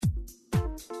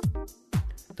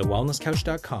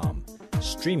TheWellnessCouch.com,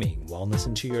 streaming wellness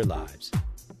into your lives.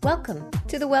 Welcome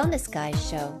to the Wellness Guys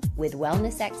Show with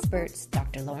wellness experts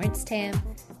Dr. Lawrence Tam,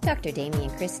 Dr. Damian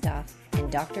Kristof,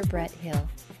 and Dr. Brett Hill.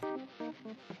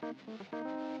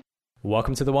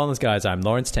 Welcome to the Wellness Guys. I'm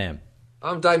Lawrence Tam.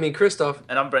 I'm Damian Kristof.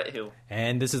 And I'm Brett Hill.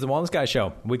 And this is the Wellness Guys Show,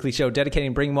 a weekly show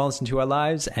dedicating bringing wellness into our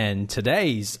lives. And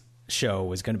today's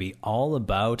show is going to be all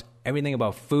about everything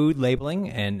about food labeling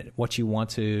and what you want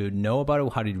to know about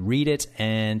it, how to read it,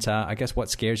 and I guess what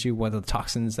scares you, what are the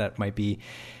toxins that might be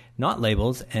not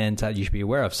labeled and you should be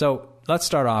aware of. So let's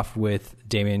start off with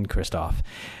Damian Kristof,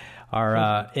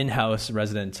 our in-house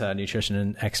resident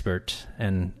nutrition expert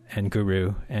and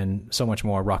guru and so much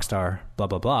more, rock star, blah,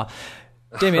 blah, blah.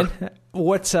 Damian,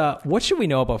 what should we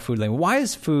know about food labeling? Why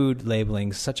is food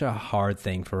labeling such a hard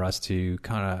thing for us to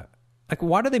kind of, like,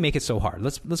 why do they make it so hard?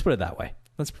 Let's put it that way.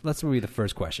 Let's read the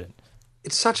first question.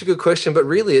 It's such a good question, but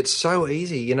really it's so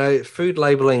easy. You know, food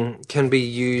labeling can be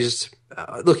used.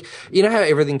 Look, you know how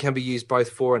everything can be used both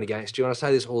for and against you? And I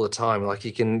say this all the time, like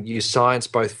you can use science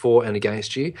both for and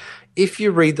against you. If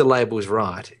you read the labels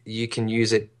right, you can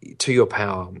use it to your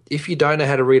power. If you don't know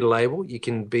how to read a label, you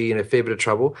can be in a fair bit of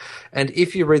trouble. And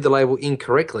if you read the label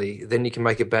incorrectly, then you can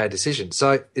make a bad decision.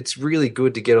 So it's really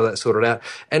good to get all that sorted out.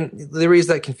 And there is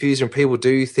that confusion. People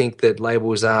do think that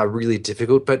labels are really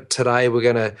difficult, but today we're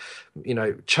going to,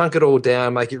 chunk it all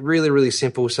down, make it really, really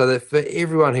simple so that for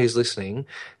everyone who's listening,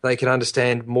 they can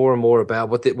understand more and more about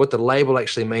what the label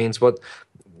actually means, what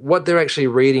they're actually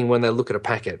reading when they look at a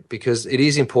packet, because it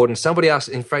is important. Somebody asked,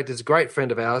 in fact, it's a great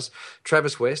friend of ours,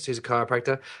 Travis West, who's a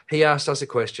chiropractor. He asked us a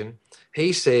question.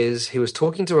 He says he was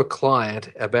talking to a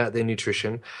client about their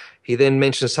nutrition. He then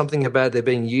mentioned something about there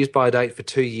being used by date for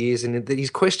 2 years, and his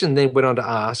question then went on to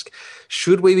ask,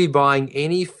 should we be buying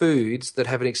any foods that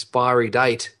have an expiry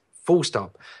date, full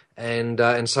stop?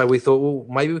 And so we thought, well,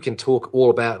 maybe we can talk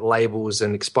all about labels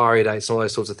and expiry dates and all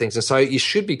those sorts of things. And so you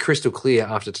should be crystal clear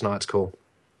after tonight's call.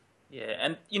 Yeah,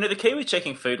 and the key with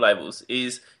checking food labels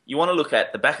is you want to look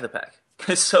at the back of the pack.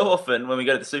 Because so often when we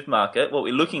go to the supermarket, what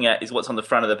we're looking at is what's on the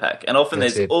front of the pack. And often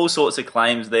there's all sorts of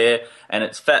claims there, and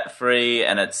it's fat-free,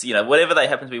 and it's, whatever they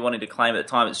happen to be wanting to claim at the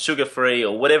time, it's sugar-free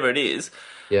or whatever it is.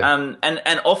 Yeah.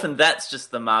 And often that's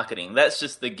just the marketing. That's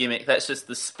just the gimmick. That's just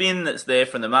the spin that's there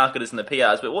from the marketers and the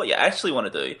PRs. But what you actually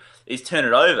want to do is turn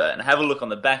it over and have a look on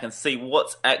the back and see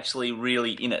what's actually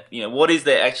really in it. What is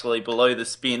there actually below the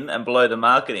spin and below the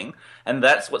marketing? And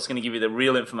that's what's going to give you the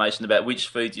real information about which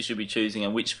foods you should be choosing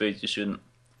and which foods you shouldn't.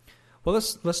 Well,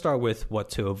 let's start with what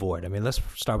to avoid. I mean, let's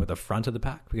start with the front of the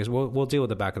pack, because we'll deal with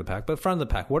the back of the pack. But front of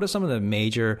the pack, what are some of the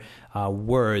major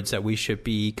words that we should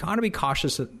be kind of be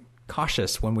cautious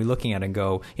when we're looking at it and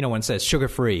go, when it says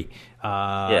sugar-free,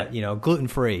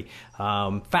 gluten-free,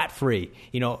 fat-free,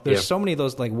 there's so many of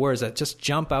those like words that just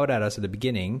jump out at us at the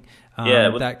beginning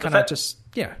that kind of just,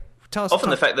 tell us. Often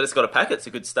the fact that it's got a packet's a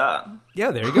good start.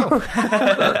 Yeah, there you go.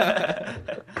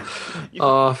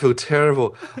 Oh, I feel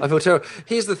terrible.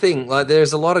 Here's the thing, like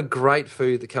there's a lot of great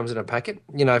food that comes in a packet.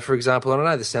 For example, and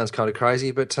I know this sounds kind of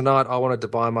crazy, but tonight I wanted to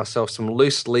buy myself some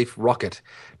loose leaf rocket.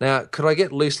 Now, could I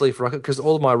get loose leaf rocket? Because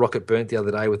all of my rocket burnt the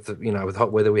other day with the, with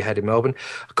hot weather we had in Melbourne.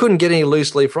 I couldn't get any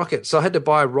loose leaf rocket, so I had to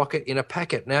buy a rocket in a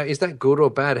packet. Now, is that good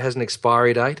or bad? It has an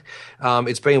expiry date.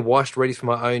 It's been washed, ready for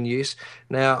my own use.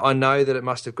 Now, I know that it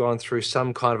must have gone through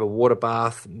some kind of a water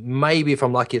bath. Maybe if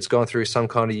I'm lucky, it's gone through some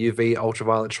kind of UV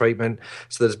ultraviolet treatment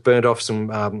so that it's burnt off some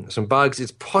bugs.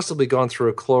 It's possibly gone through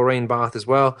a chlorine bath as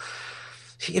well.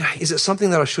 Is it something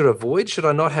that I should avoid? Should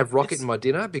I not have rocket in my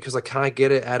dinner because I can't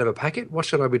get it out of a packet? What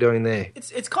should I be doing there?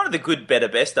 It's kind of the good, better,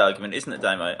 best argument, isn't it,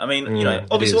 Damo? I mean,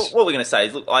 obviously what we're going to say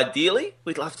is, look, ideally,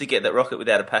 we'd love to get that rocket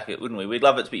without a packet, wouldn't we? We'd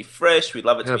love it to be fresh. We'd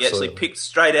love it to be actually picked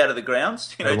straight out of the ground,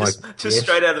 straight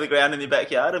out of the ground in your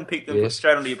backyard and picked them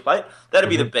straight onto your plate. That'd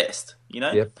be the best,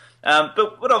 Yep.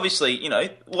 But obviously,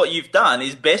 what you've done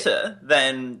is better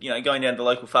than, going down to the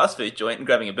local fast food joint and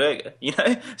grabbing a burger,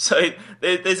 So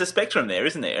there's a spectrum there,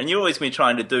 isn't there? And you're always going to be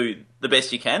trying to do the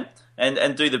best you can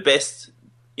and do the best,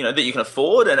 that you can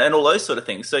afford and all those sort of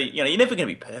things. So, you're never going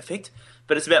to be perfect,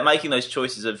 but it's about making those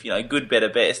choices of, good, better,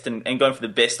 best and going for the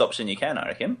best option you can, I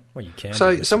reckon. Well, you can.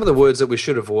 So some of the words that we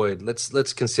should avoid,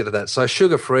 let's consider that. So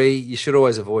sugar-free, you should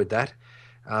always avoid that.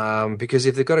 Because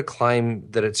if they've got a claim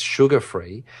that it's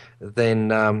sugar-free, then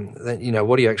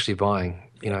what are you actually buying?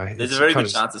 There's a very good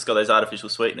chance it's got those artificial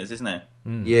sweeteners, isn't there?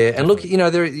 Mm. Yeah, and look,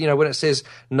 when it says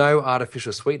no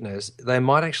artificial sweeteners, they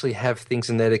might actually have things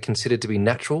in there that are considered to be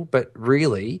natural, but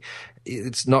really,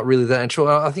 it's not really that natural.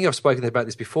 I think I've spoken about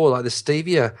this before, like the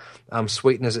stevia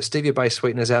sweeteners, stevia-based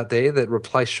sweeteners out there that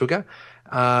replace sugar.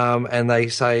 and they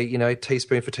say,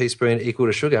 teaspoon for teaspoon equal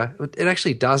to sugar. It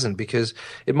actually doesn't, because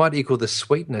it might equal the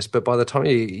sweetness, but by the time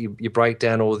you break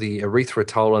down all the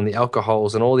erythritol and the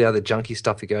alcohols and all the other junky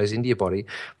stuff that goes into your body,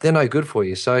 they're no good for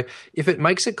you. So if it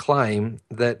makes a claim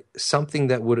that something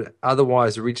that would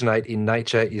otherwise originate in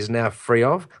nature is now free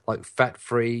of, like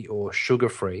fat-free or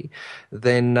sugar-free,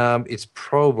 then it's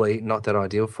probably not that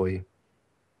ideal for you.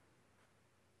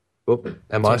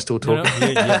 Am I still talking?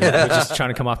 We're just trying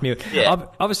to come off mute. Yeah.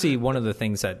 Obviously, one of the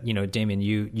things that, Damien,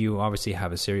 you obviously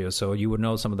have a cereal, so you would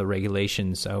know some of the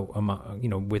regulations,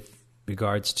 with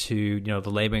regards to, the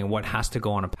labeling and what has to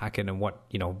go on a packet and what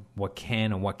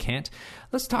can and what can't.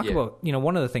 Let's talk about,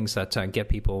 one of the things that get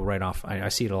people right off, I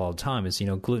see it all the time, is,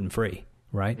 gluten-free,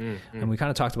 right? And we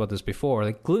kind of talked about this before,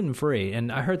 like gluten-free, and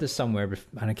I heard this somewhere,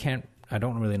 and I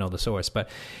don't really know the source, but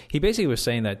he basically was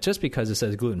saying that just because it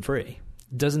says gluten-free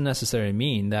doesn't necessarily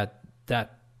mean that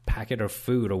that packet of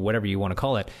food or whatever you want to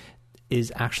call it is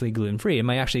actually gluten-free. It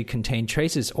might actually contain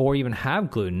traces or even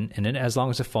have gluten in it, as long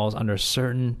as it falls under a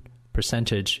certain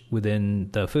percentage within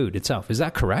the food itself. Is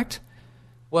that correct?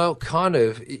 Well, kind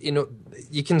of.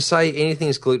 You can say anything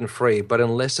is gluten-free, but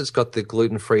unless it's got the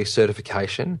gluten-free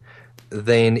certification,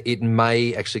 then it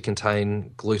may actually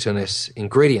contain glutinous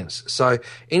ingredients. So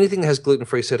anything that has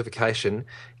gluten-free certification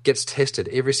gets tested.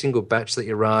 Every single batch that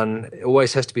you run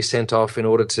always has to be sent off in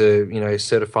order to,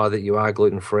 certify that you are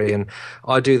gluten-free. And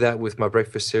I do that with my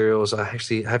breakfast cereals. I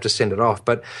actually have to send it off.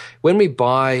 But when we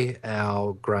buy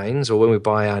our grains or when we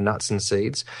buy our nuts and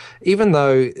seeds, even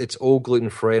though it's all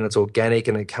gluten-free and it's organic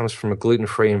and it comes from a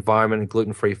gluten-free environment and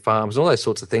gluten-free farms and all those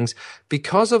sorts of things,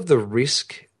 because of the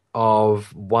risk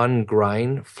of one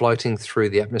grain floating through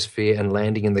the atmosphere and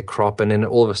landing in the crop and then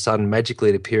all of a sudden magically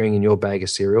it appearing in your bag of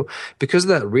cereal, because of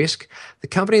that risk, the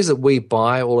companies that we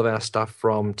buy all of our stuff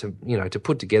from to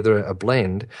put together a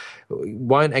blend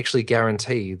won't actually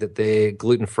guarantee that their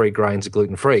gluten-free grains are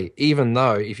gluten-free, even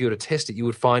though if you were to test it, you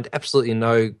would find absolutely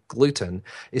no gluten.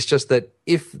 It's just that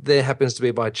if there happens to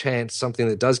be by chance something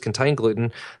that does contain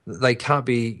gluten, they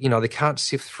can't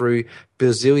sift through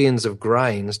bazillions of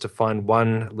grains to find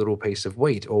one little piece of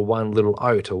wheat or one little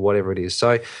oat or whatever it is.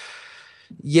 So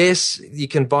yes, you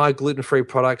can buy gluten-free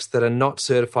products that are not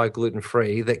certified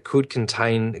gluten-free that could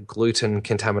contain gluten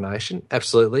contamination.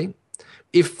 Absolutely.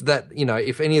 If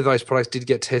any of those products did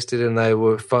get tested and they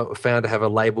were found to have a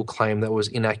label claim that was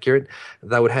inaccurate,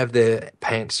 they would have their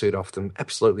pants suit off them,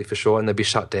 absolutely, for sure, and they'd be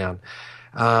shut down.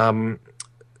 Long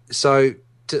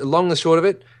and short of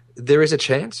it, there is a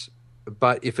chance,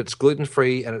 but if it's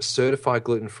gluten-free and it's certified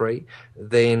gluten-free,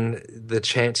 then the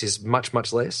chance is much,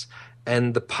 much less.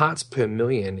 And the parts per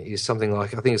million is something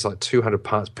like, I think it's like 200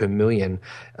 parts per million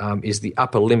is the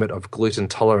upper limit of gluten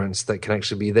tolerance that can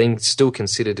actually be then still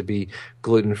considered to be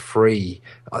gluten-free.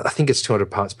 I think it's 200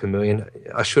 parts per million.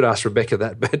 I should ask Rebecca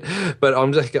that, but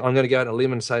I'm going to go out on a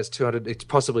limb and say it's 200. It's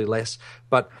possibly less,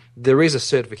 but there is a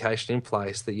certification in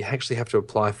place that you actually have to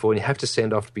apply for and you have to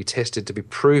send off to be tested to be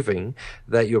proving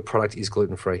that your product is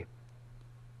gluten-free.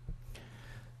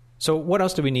 So what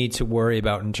else do we need to worry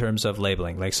about in terms of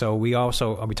labeling? We talked a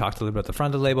little bit about the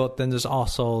front of the label. Then there's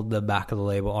also the back of the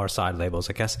label or side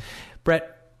labels, I guess.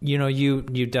 Brett,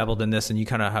 you dabbled in this and you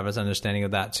kind of have an understanding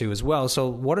of that too as well. So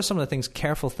what are some of the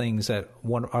careful things that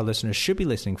our listeners should be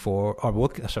looking for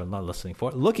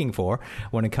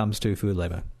when it comes to food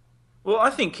labeling? Well,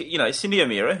 I think, Cindy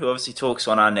O'Meara, who obviously talks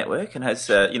on our network and has,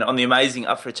 on the amazing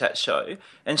Up for a Chat show,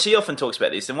 and she often talks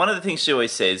about this. And one of the things she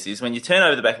always says is when you turn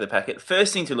over the back of the packet,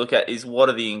 first thing to look at is what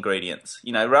are the ingredients,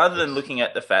 rather than looking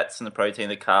at the fats and the protein,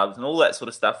 the carbs and all that sort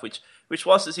of stuff, which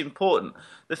whilst it's important,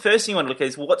 the first thing you want to look at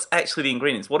is what's actually the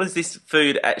ingredients. What is this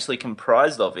food actually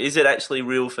comprised of? Is it actually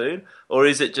real food or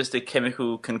is it just a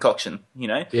chemical concoction,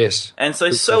 Yes. And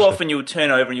so often you'll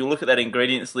turn over and you'll look at that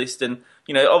ingredients list and,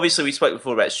 obviously we spoke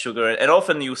before about sugar and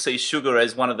often you'll see sugar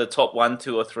as one of the top 1,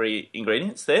 2 or 3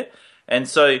 ingredients there. And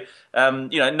so,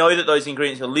 know that those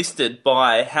ingredients are listed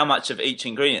by how much of each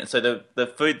ingredient. So the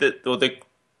food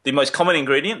the most common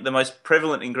ingredient, the most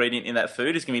prevalent ingredient in that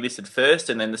food is going to be listed first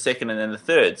and then the second and then the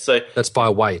third. So that's by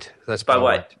weight. That's by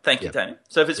weight. Thank you, Tony.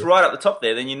 So if it's right up the top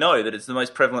there, then you know that it's the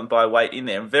most prevalent by weight in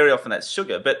there. And very often that's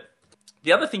sugar. But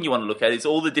the other thing you want to look at is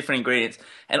all the different ingredients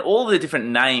and all the different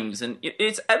names. And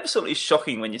it's absolutely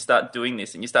shocking when you start doing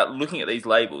this and you start looking at these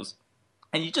labels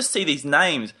and you just see these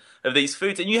names of these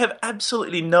foods and you have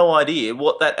absolutely no idea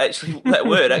what that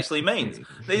word actually means.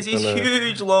 There's these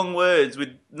huge long words with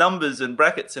numbers and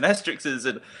brackets and asterisks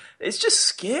and it's just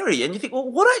scary. And you think, well,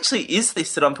 what actually is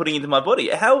this that I'm putting into my body?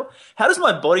 How does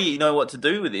my body know what to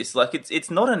do with this? Like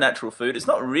it's not a natural food. It's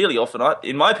not really often,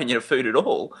 in my opinion, a food at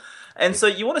all. And so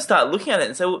you want to start looking at it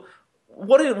and say, well,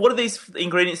 what are these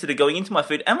ingredients that are going into my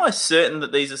food? Am I certain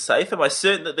that these are safe? Am I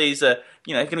certain that these are,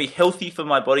 going to be healthy for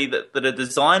my body, that are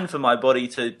designed for my body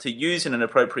to use in an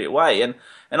appropriate way? And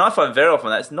I find very often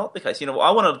that's not the case.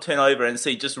 I want to turn over and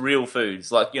see just real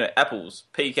foods like, apples,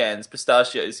 pecans,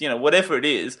 pistachios, whatever it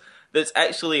is, that's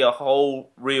actually a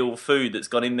whole real food that's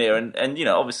gone in there. And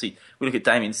obviously we look at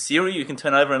Damien's cereal, you can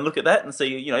turn over and look at that and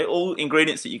see, all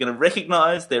ingredients that you're going to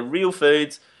recognize, they're real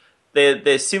foods,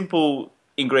 they're simple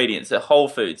ingredients, they're whole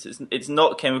foods. It's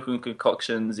not chemical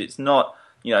concoctions, it's not,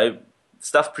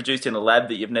 stuff produced in a lab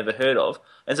that you've never heard of.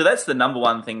 And so that's the number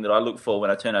one thing that I look for when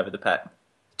I turn over the pack.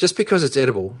 Just because it's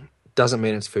edible doesn't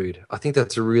mean it's food. I think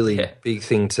that's a really big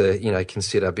thing to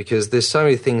consider, because there's so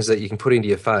many things that you can put into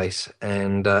your face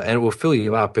and it will fill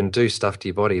you up and do stuff to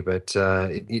your body, but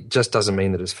it just doesn't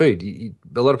mean that it's food.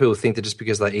 A lot of people think that just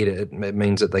because they eat it, it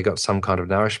means that they got some kind of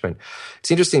nourishment. It's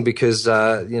interesting because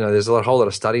there's a whole lot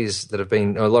of studies that have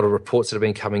been, a lot of reports that have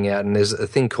been coming out, and there's a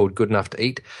thing called Good Enough to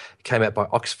Eat. It came out by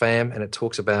Oxfam, and it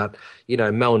talks about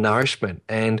malnourishment,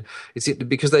 and it's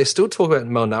because they still talk about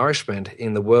malnourishment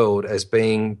in the world as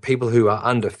being people who are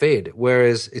underfed,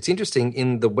 whereas it's interesting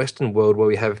in the Western world where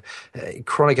we have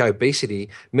chronic obesity,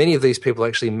 many of these people are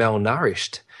actually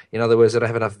malnourished. In other words, they don't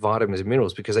have enough vitamins and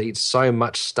minerals because they eat so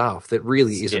much stuff that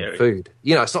really isn't food.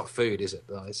 It's not food, is it?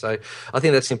 So I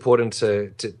think that's important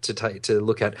to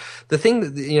look at. The thing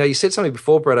that, you said something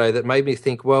before, Bretto, that made me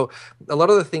think, well, a lot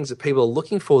of the things that people are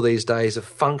looking for these days are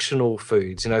functional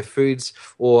foods, foods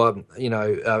or,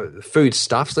 food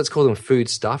stuffs. Let's call them food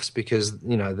stuffs because,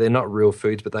 they're not real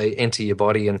foods, but they enter your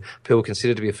body and people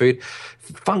consider to be a food.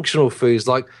 Functional foods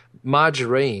like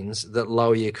margarines that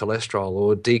lower your cholesterol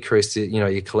or decrease your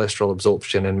cholesterol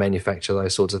absorption and manufacture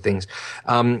those sorts of things.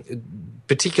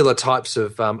 Particular types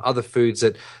of other foods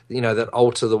that that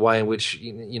alter the way in which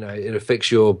it affects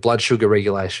your blood sugar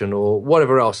regulation or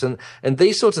whatever else, and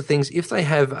these sorts of things, if they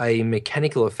have a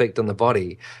mechanical effect on the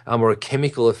body or a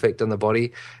chemical effect on the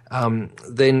body,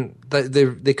 then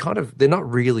they're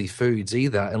not really foods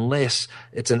either, unless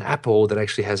it's an apple that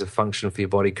actually has a function for your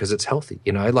body because it's healthy.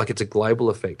 Like it's a global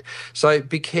effect. So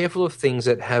be careful of things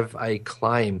that have a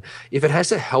claim. If it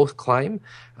has a health claim,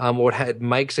 or it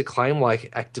makes a claim like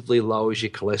actively lowers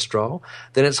your cholesterol,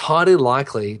 then it's highly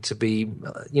likely to be,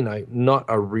 not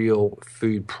a real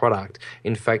food product.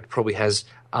 In fact, probably has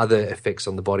other effects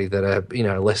on the body that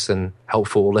are, less than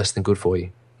helpful or less than good for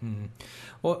you. Mm.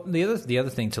 Well, the other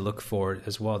thing to look for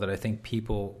as well that I think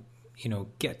people,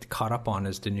 get caught up on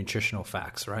is the nutritional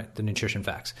facts, right? The nutrition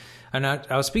facts. And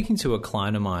I was speaking to a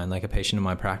client of mine, like a patient in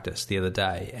my practice the other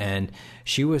day, and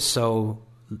she was so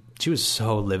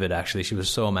livid, actually. She was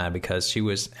so mad because she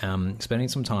was spending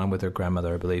some time with her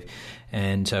grandmother, I believe,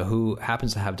 and who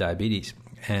happens to have diabetes.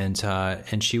 And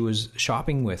she was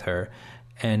shopping with her.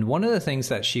 And one of the things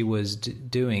that she was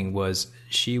doing was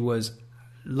she was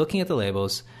looking at the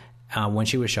labels when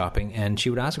she was shopping, and she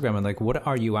would ask her grandma, like, what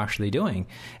are you actually doing?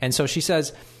 And so she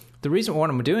says, the reason what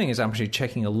I'm doing is I'm actually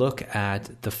checking a look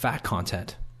at the fat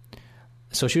content.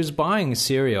 So she was buying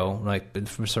cereal, like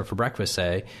for breakfast,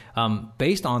 say,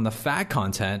 based on the fat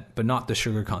content, but not the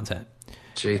sugar content.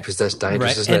 Gee, because that's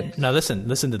dangerous, right? isn't it? Now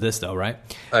listen to this though, right?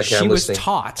 Okay, she was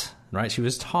taught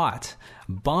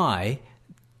by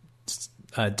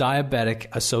a diabetic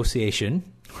association.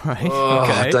 Right. Oh,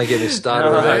 okay. Don't get me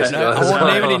started. I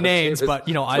won't name any names, but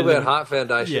I about Heart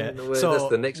Foundation. Yeah. So that's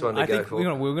the next one to go for.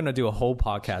 We're going to do a whole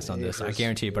podcast on this. I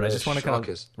guarantee you. But I just want to kind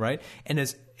of right. And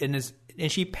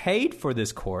she paid for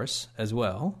this course as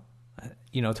well,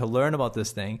 to learn about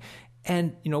this thing.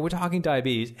 And we're talking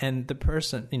diabetes, and the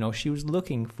person, she was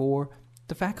looking for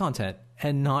the fat content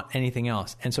and not anything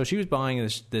else. And so she was buying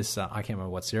this I can't remember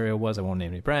what cereal it was. I won't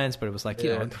name any brands, but it was like,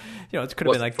 it could have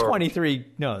been like 23.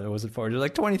 No, it wasn't 4. It was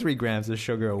like 23 grams of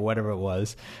sugar or whatever it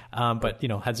was. But,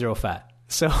 had zero fat.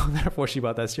 So therefore she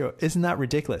bought that cereal. Isn't that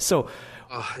ridiculous? So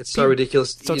it's so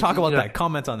ridiculous. So talk about that.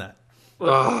 Comment on that.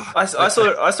 Well, I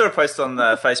saw a post on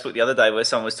Facebook the other day where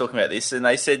someone was talking about this, and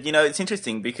they said, it's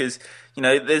interesting because,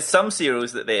 there's some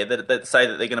cereals that say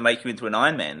that they're going to make you into an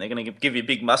Iron Man. They're going to give you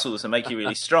big muscles and make you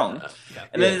really strong.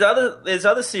 And then there's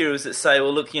other cereals that say,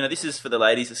 well, look, this is for the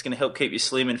ladies. It's going to help keep you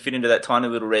slim and fit into that tiny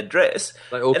little red dress.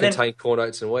 They all contain corn,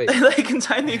 oats, and wheat. They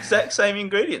contain the exact same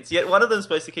ingredients. Yet one of them's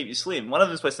supposed to keep you slim. One of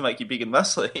them's supposed to make you big and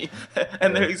muscly,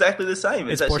 and they're exactly the same.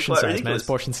 It's portion size, ridiculous. Man. It's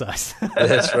portion size.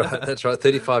 That's right.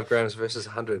 35 grams versus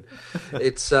 100.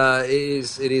 It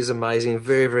is amazing.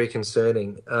 Very, very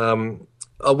concerning.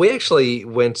 We actually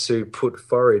went to put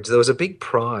forage. There was a big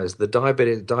prize. The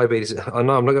diabetes. I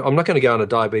know I'm not going to go on a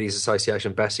diabetes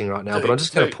association bashing right now, but I'm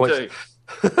just going to point.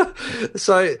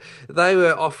 So they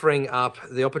were offering up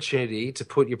the opportunity to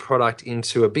put your product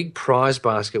into a big prize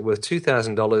basket worth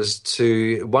 $2,000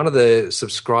 to one of the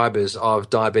subscribers of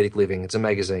Diabetic Living. It's a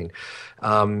magazine.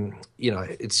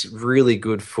 It's really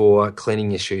good for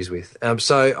cleaning your shoes with.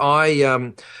 So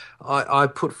I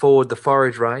put forward the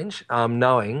forage range,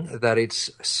 knowing that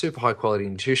it's super high quality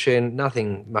nutrition,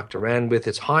 nothing mucked around with.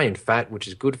 It's high in fat, which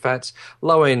is good fats,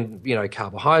 low in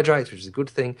carbohydrates, which is a good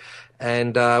thing.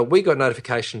 And we got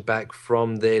notification back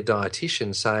from their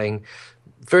dietitian saying,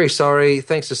 very sorry,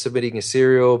 thanks for submitting a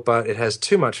cereal, but it has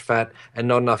too much fat and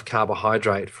not enough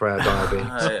carbohydrate for our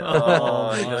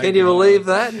diabetes. Can you believe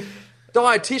that?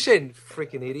 Dietitian,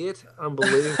 freaking idiot!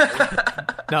 Unbelievable.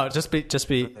 No, let's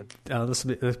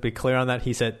be clear on that.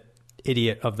 He said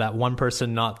idiot of that one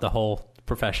person, not the whole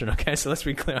profession. Okay, so let's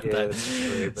be clear on that. That's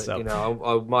true. But,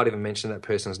 I might even mention that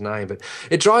person's name, but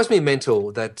it drives me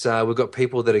mental that we've got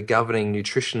people that are governing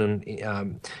nutrition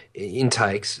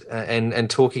intakes and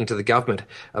talking to the government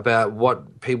about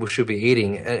what people should be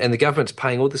eating, and the government's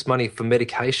paying all this money for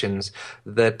medications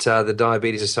that the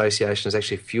Diabetes Association is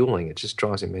actually fueling. It just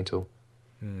drives me mental.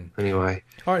 Anyway,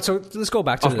 all right. So let's go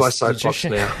back to this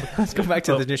nutrition. Now. Let's go back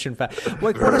to the nutrition fact.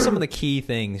 What are some of the key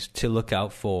things to look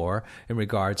out for in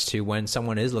regards to when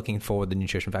someone is looking for the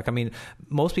nutrition fact? I mean,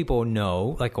 most people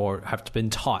know, or have been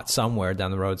taught somewhere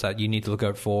down the roads that you need to look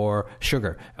out for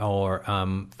sugar or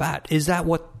fat. Is that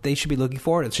what they should be looking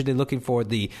for? Should they be looking for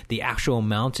the actual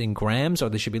amount in grams, or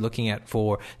they should be looking at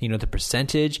for the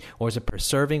percentage, or is it per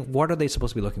serving? What are they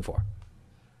supposed to be looking for?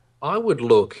 I would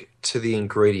look to the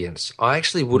ingredients. I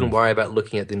actually wouldn't worry about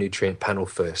looking at the nutrient panel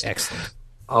first. Excellent.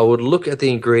 I would look at the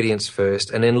ingredients first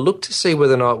and then look to see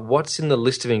whether or not what's in the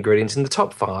list of ingredients, in the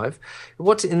top 5,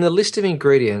 what's in the list of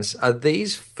ingredients are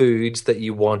these foods that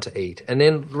you want to eat. And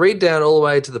then read down all the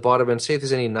way to the bottom and see if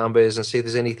there's any numbers and see if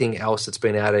there's anything else that's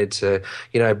been added to,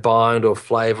 bind or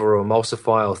flavor or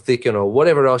emulsify or thicken or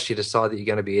whatever else you decide that you're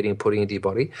going to be eating and putting into your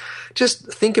body.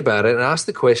 Just think about it and ask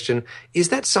the question, is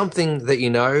that something that you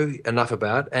know enough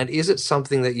about, and is it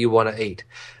something that you want to eat?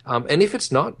 And if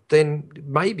it's not, then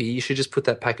maybe you should just put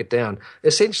that packet down.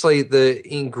 Essentially, the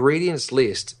ingredients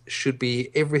list should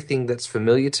be everything that's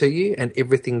familiar to you and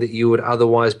everything that you would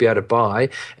otherwise be able to buy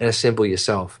and assemble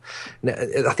yourself. Now,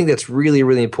 I think that's really,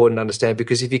 really important to understand,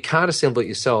 because if you can't assemble it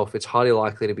yourself, it's highly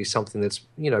likely to be something that's,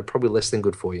 probably less than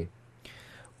good for you.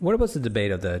 What about the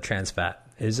debate of the trans fat?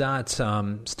 Is that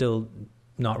still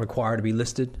not required to be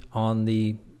listed on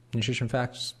the nutrition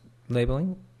facts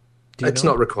labeling? It's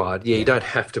not required. Yeah, you don't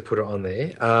have to put it on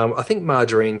there. I think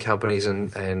margarine companies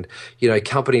and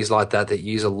companies like that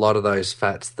use a lot of those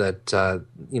fats that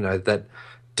that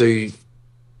do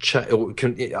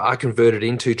are converted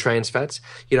into trans fats.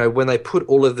 When they put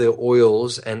all of the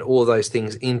oils and all of those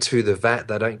things into the vat,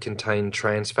 they don't contain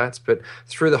trans fats, but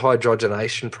through the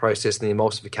hydrogenation process and the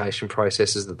emulsification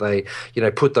processes that they,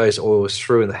 put those oils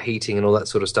through and the heating and all that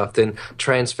sort of stuff, then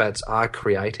trans fats are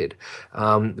created.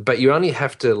 But you only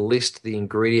have to list the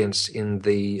ingredients in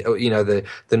the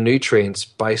nutrients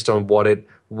based on what it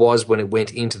was when it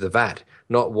went into the vat,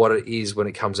 not what it is when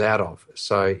it comes out of.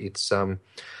 So it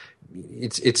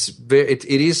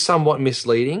is somewhat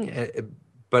misleading,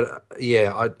 but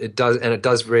it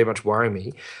does very much worry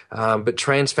me. But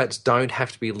trans fats don't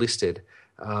have to be listed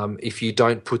if you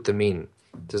don't put them in.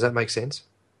 Does that make sense?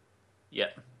 Yeah,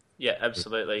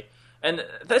 absolutely. And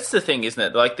that's the thing,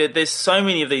 isn't it? There's so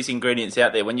many of these ingredients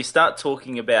out there. When you start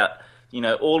talking about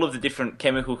all of the different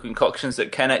chemical concoctions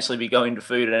that can actually be going into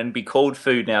food and be called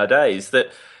food nowadays,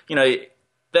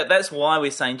 that's why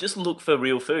we're saying just look for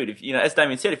real food. If as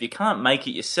Damien said, if you can't make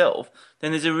it yourself,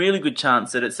 then there's a really good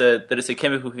chance that it's a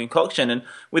chemical concoction. And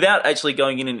without actually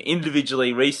going in and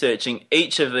individually researching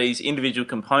each of these individual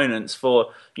components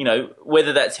for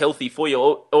whether that's healthy for you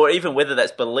or even whether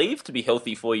that's believed to be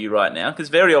healthy for you right now, because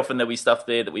very often there'll be stuff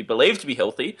there that we believe to be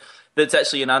healthy that's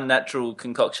actually an unnatural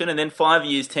concoction, and then 5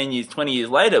 years, 10 years, 20 years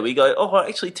later we go, oh, it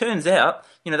actually turns out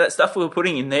that stuff we were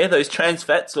putting in there, those trans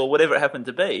fats or whatever it happened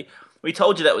to be, we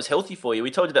told you that was healthy for you. We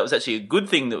told you that was actually a good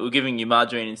thing that we were giving you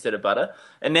margarine instead of butter.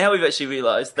 And now we've actually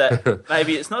realised that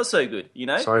maybe it's not so good,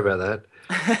 Sorry about that.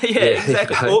 yeah,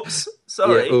 exactly. Oops.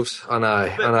 Sorry. Yeah, oops. I know.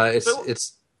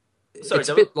 It's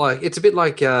a bit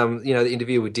like the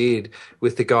interview we did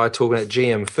with the guy talking about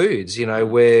GM foods,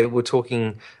 where we're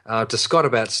talking to Scott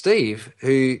about Steve,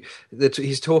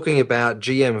 he's talking about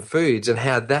GM foods and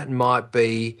how that might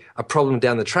be a problem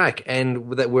down the track,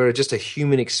 and that we're just a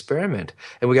human experiment.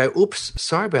 And we go, oops,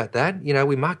 sorry about that.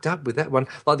 We mucked up with that one,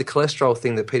 like the cholesterol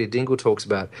thing that Peter Dingle talks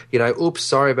about. Oops,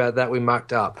 sorry about that. We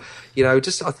mucked up. I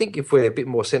think if we're a bit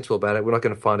more sensible about it, we're not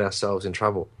going to find ourselves in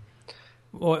trouble.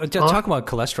 Well, just talk about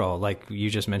cholesterol, like you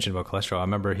just mentioned about cholesterol. I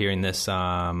remember hearing this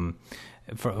from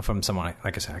someone,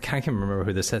 like I said, I can't even remember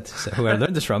who this said, who I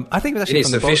learned this from. I think it was actually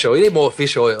from the fish oil. You need more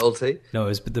fish oil, T. No, it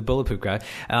was the Bulletproof guy.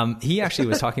 He actually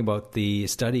was talking about the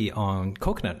study on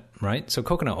coconut, right? So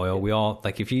coconut oil, we all,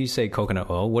 like if you say coconut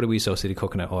oil, what do we associate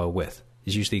coconut oil with?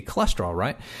 It's usually cholesterol,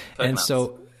 right? Coconuts. And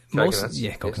so coconuts.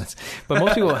 Yes. But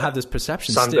most people have this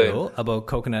perception still about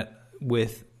coconut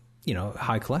with,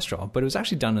 high cholesterol, but it was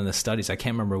actually done in the studies. I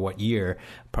can't remember what year,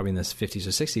 probably in the 50s or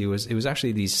 60s. It was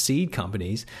actually these seed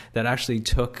companies that actually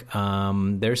took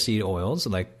their seed oils,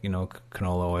 like,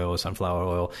 canola oil, sunflower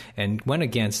oil, and went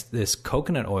against this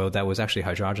coconut oil that was actually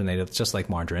hydrogenated, just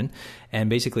like margarine, and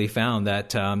basically found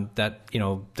that,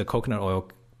 the coconut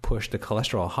oil push the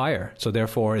cholesterol higher. So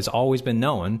therefore, it's always been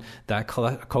known that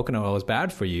coconut oil is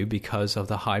bad for you because of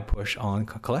the high push on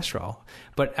cholesterol.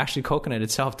 But actually, coconut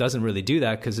itself doesn't really do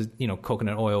that because,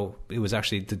 coconut oil, it was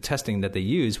actually, the testing that they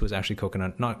used was actually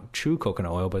coconut, not true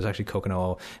coconut oil, but it's actually coconut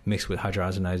oil mixed with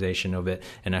hydrogenization of it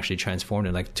and actually transformed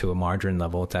it like to a margarine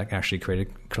level that actually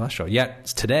created cholesterol. Yet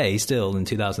today, still in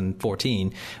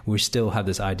 2014, we still have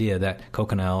this idea that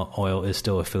coconut oil is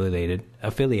still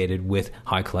affiliated with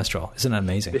high cholesterol. Isn't that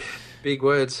amazing? Big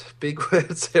words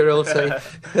there, LT.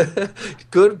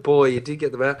 Good boy, you did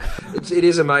get them out. It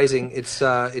is amazing. It's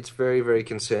very, very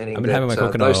concerning. I've been having my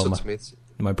coconut oil.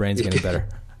 My brain's getting better.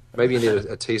 Maybe you need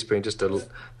a teaspoon just to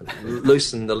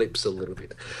loosen the lips a little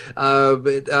bit.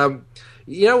 But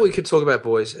we could talk about,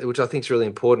 boys, which I think is really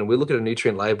important. We look at a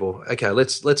nutrient label. Okay,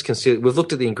 let's consider. We've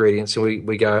looked at the ingredients and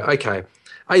we go, okay,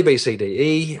 A, B, C, D,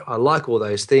 E. I like all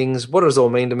those things. What does it all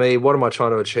mean to me? What am I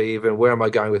trying to achieve? And where am I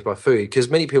going with my food? Because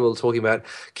many people are talking about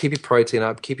keep your protein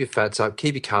up, keep your fats up,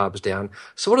 keep your carbs down.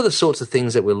 So what are the sorts of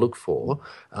things that we look for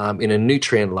in a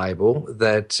nutrient label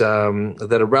that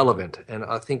are relevant? And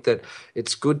I think that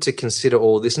it's good to consider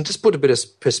all this and just put a bit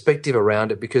of perspective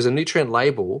around it, because a nutrient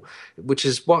label, which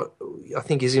is what I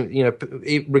think is,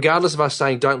 regardless of us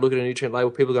saying don't look at a nutrient label,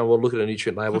 people are going, well, look at a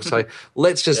nutrient label. So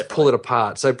let's just pull it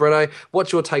apart. So, Bretto,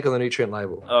 what's your take on the nutrient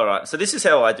label? All right, so this is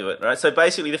how I do it, right? So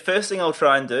basically, the first thing I'll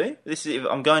try and do, this is if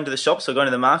I'm going to the shops or going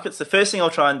to the markets, the first thing I'll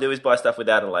try and do is buy stuff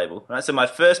without a label, right? So my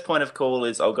first point of call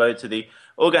is I'll go to the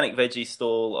organic veggie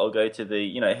stall, I'll go to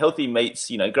the healthy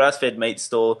meats, grass-fed meat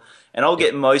stall, and I'll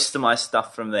get most of my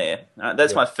stuff from there. Right?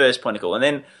 That's my first point of call, and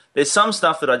then there's some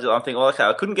stuff that I think, okay,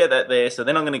 I couldn't get that there, so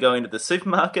then I'm going to go into the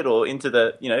supermarket or into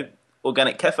the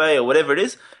organic cafe or whatever it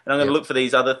is, and I'm going to look for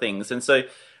these other things, and so.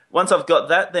 Once I've got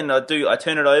that, then I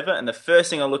turn it over, and the first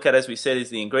thing I look at, as we said, is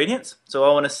the ingredients. So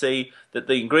I want to see that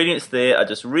the ingredients there are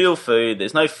just real food.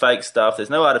 There's no fake stuff. There's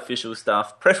no artificial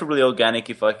stuff, preferably organic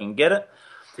if I can get it.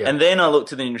 Yeah. And then I look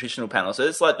to the nutritional panel. So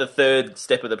it's like the third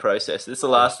step of the process. It's the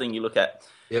last thing you look at.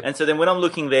 Yep. And so then when I'm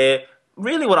looking there,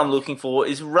 really what I'm looking for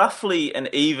is roughly an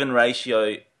even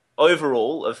ratio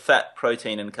overall of fat,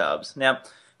 protein, and carbs. Now,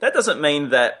 that doesn't mean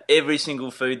that every single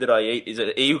food that I eat is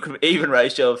an even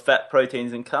ratio of fat,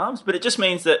 proteins, and carbs, but it just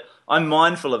means that I'm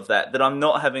mindful of that I'm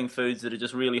not having foods that are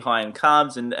just really high in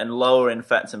carbs and lower in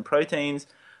fats and proteins.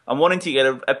 I'm wanting to get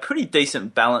a pretty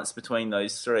decent balance between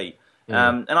those three.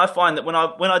 And I find that when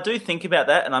I do think about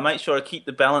that and I make sure I keep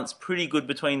the balance pretty good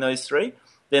between those three,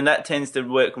 then that tends to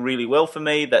work really well for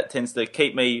me. That tends to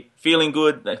keep me feeling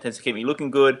good. That tends to keep me looking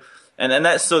good. And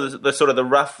that's sort of the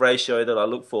rough ratio that I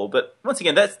look for. But once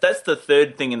again, that's the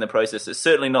third thing in the process. It's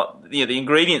certainly not the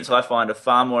ingredients I find are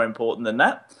far more important than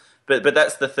that. But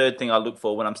that's the third thing I look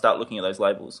for when I start looking at those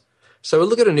labels. So we'll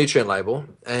look at a nutrient label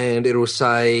and it will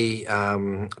say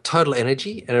total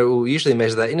energy, and it will usually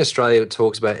measure that. In Australia, it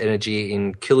talks about energy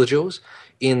in kilojoules.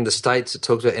 In the States, it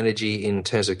talks about energy in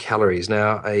terms of calories.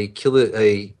 Now, a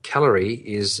calorie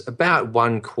is about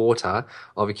 1/4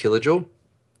 of a kilojoule.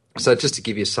 So just to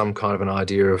give you some kind of an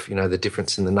idea of, the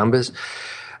difference in the numbers.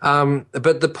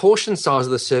 But the portion size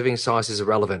of the serving size is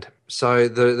irrelevant. So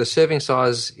the serving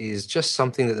size is just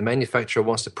something that the manufacturer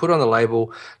wants to put on the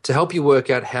label to help you work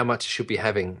out how much you should be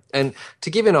having. And to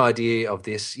give an idea of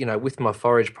this, with my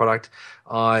forage product,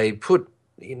 I put,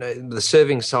 the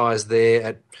serving size there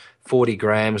at 40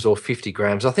 grams or 50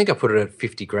 grams. I think I put it at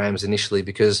 50 grams initially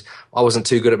because I wasn't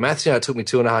too good at maths. It took me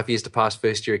 2.5 years to pass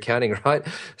first year accounting, right?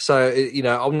 So,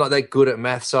 I'm not that good at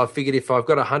maths. So I figured if I've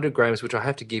got 100 grams, which I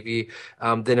have to give you,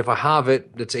 then if I halve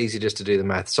it, it's easy just to do the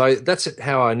math. So that's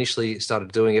how I initially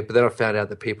started doing it. But then I found out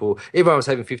that everyone was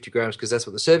having 50 grams because that's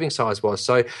what the serving size was.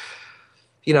 So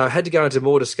I had to go into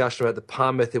more discussion about the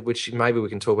palm method, which maybe we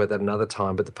can talk about that another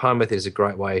time, but the palm method is a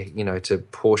great way, to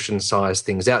portion size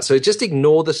things out. So just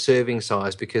ignore the serving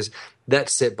size because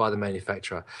that's set by the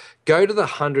manufacturer. Go to the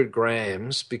 100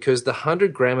 grams because the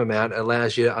 100 gram amount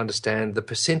allows you to understand the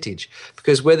percentage,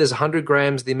 because where there's 100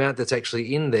 grams, the amount that's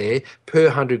actually in there per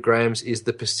 100 grams is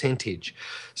the percentage.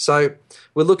 So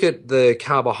we'll look at the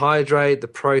carbohydrate, the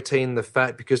protein, the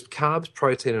fat, because carbs,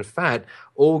 protein, and fat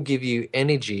all give you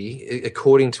energy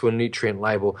according to a nutrient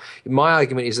label. My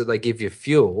argument is that they give you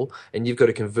fuel and you've got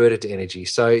to convert it to energy.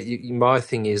 So my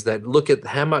thing is that look at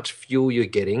how much fuel you're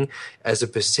getting as a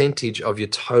percentage of your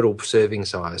total serving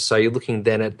size. So you're looking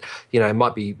then at, it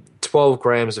might be 12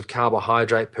 grams of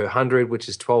carbohydrate per 100, which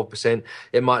is 12%.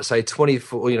 It might say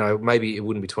 24, maybe it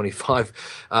wouldn't be 25.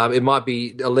 It might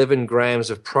be 11 grams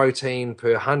of protein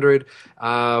per 100.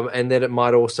 And then it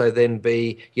might also then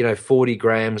be, 40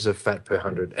 grams of fat per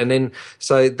 100. And then,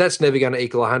 so that's never going to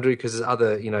equal 100 because there's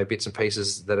other, bits and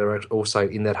pieces that are also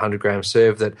in that 100 gram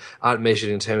serve that aren't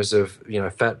measured in terms of,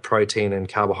 fat, protein, and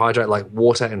carbohydrate, like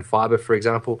water and fiber, for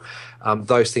example.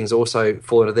 Those things also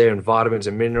fall into there, and vitamins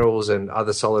and minerals and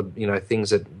other solid, things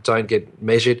that don't get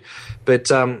measured. But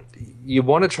you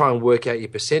want to try and work out your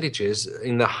percentages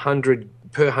in the 100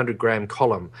 per 100 gram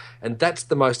column, and that's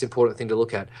the most important thing to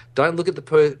look at. Don't look at the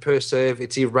per serve.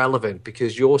 It's irrelevant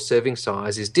because your serving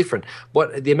size is different.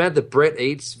 What the amount that Brett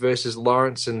eats versus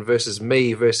Lawrence and versus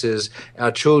me versus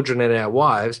our children and our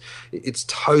wives, it's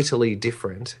totally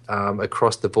different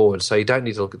across the board. So you don't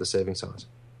need to look at the serving size.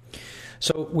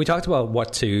 So we talked about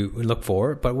what to look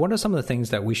for, but what are some of the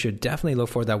things that we should definitely look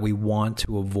for that we want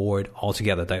to avoid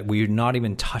altogether, that we would not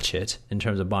even touch it in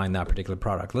terms of buying that particular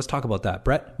product? Let's talk about that.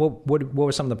 Brett, what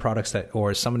were some of the products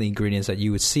or some of the ingredients that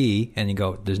you would see and you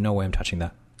go, there's no way I'm touching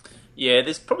that? Yeah,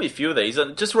 there's probably a few of these.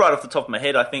 Just right off the top of my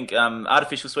head, I think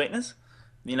artificial sweeteners.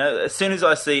 As soon as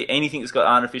I see anything that's got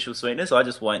artificial sweeteners, I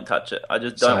just won't touch it. I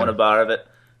just don't want a bar of it.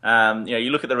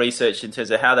 You look at the research in terms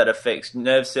of how that affects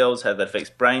nerve cells, how that affects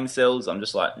brain cells. I'm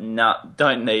just like, nah,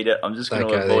 don't need it. I'm just going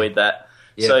to avoid that.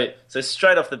 Yeah. So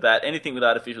straight off the bat, anything with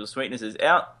artificial sweeteners is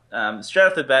out. Straight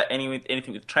off the bat,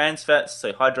 anything with trans fats,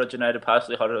 so hydrogenated,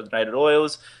 partially hydrogenated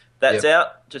oils, that's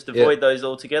out. Just avoid those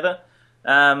altogether.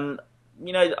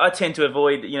 I tend to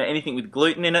avoid, anything with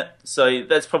gluten in it. So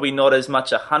that's probably not as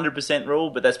much a 100%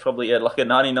 rule, but that's probably like a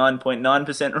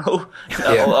 99.9% rule.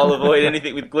 I'll avoid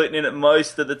anything with gluten in it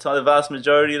most of the time, the vast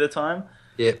majority of the time.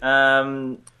 Yeah.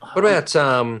 What about,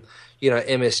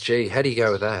 MSG? How do you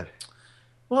go with that?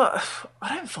 Well,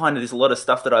 I don't find there's a lot of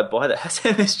stuff that I buy that has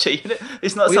MSG in it.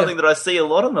 It's not something that I see a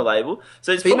lot on the label.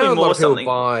 So it's probably more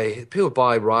something. People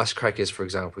buy rice crackers, for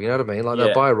example. You know what I mean? Like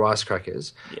they'll buy rice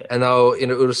crackers, and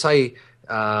it'll say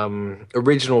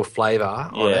original flavour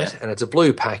on it, and it's a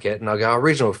blue packet, and I'll go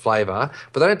original flavour,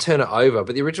 but they don't turn it over.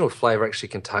 But the original flavour actually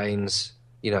contains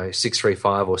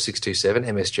 635 or 627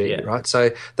 MSG, right?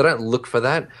 So they don't look for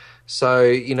that.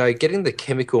 So, getting the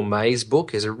Chemical Maze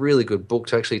book is a really good book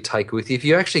to actually take with you. If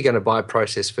you're actually going to buy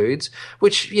processed foods,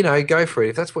 which, go for it.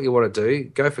 If that's what you want to do,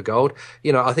 go for gold.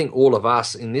 I think all of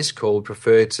us in this call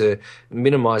prefer to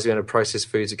minimise the amount of processed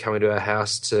foods that come into our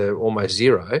house to almost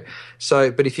zero.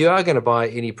 So, but if you are going to buy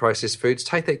any processed foods,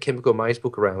 take that Chemical Maze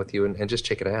book around with you and just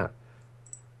check it out.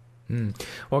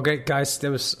 Well, guys,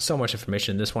 there was so much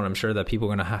information in this one. I'm sure that people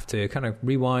are going to have to kind of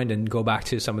rewind and go back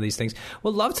to some of these things.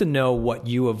 We'd love to know what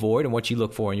you avoid and what you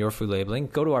look for in your food labeling.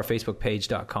 Go to our Facebook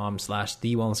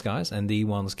page.com/TheWellnessGuys and The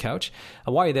Wellness Couch.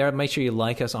 While you're there, make sure you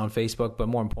like us on Facebook. But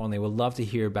more importantly, we'd love to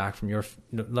hear back from your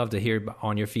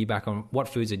feedback on what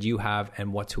foods that you have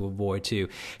and what to avoid too.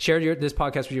 Share this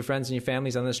podcast with your friends and your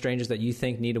families and the strangers that you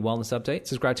think need a wellness update.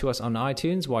 Subscribe to us on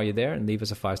iTunes while you're there and leave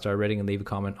us a 5-star rating and leave a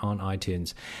comment on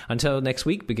iTunes. Until next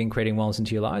week, begin creating wellness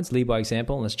into your lives. Lead by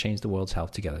example, and let's change the world's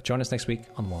health together. Join us next week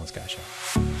on The Wellness Guy Show.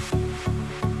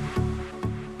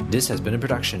 This has been a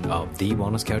production of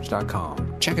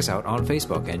TheWellnessCouch.com. Check us out on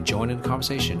Facebook and join in the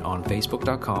conversation on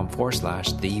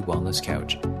Facebook.com/The Wellness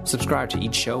Couch. Subscribe to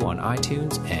each show on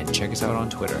iTunes and check us out on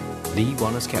Twitter. The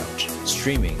Wellness Couch,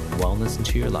 streaming wellness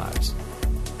into your lives.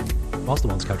 Whilst the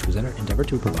Wellness Couch presenter endeavor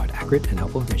to provide accurate and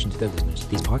helpful information to their listeners,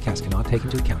 these podcasts cannot take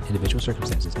into account individual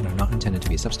circumstances and are not intended to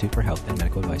be a substitute for health and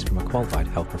medical advice from a qualified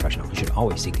health professional. You should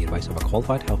always seek the advice of a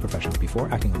qualified health professional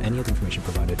before acting on any of the information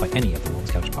provided by any of the Wellness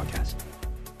Couch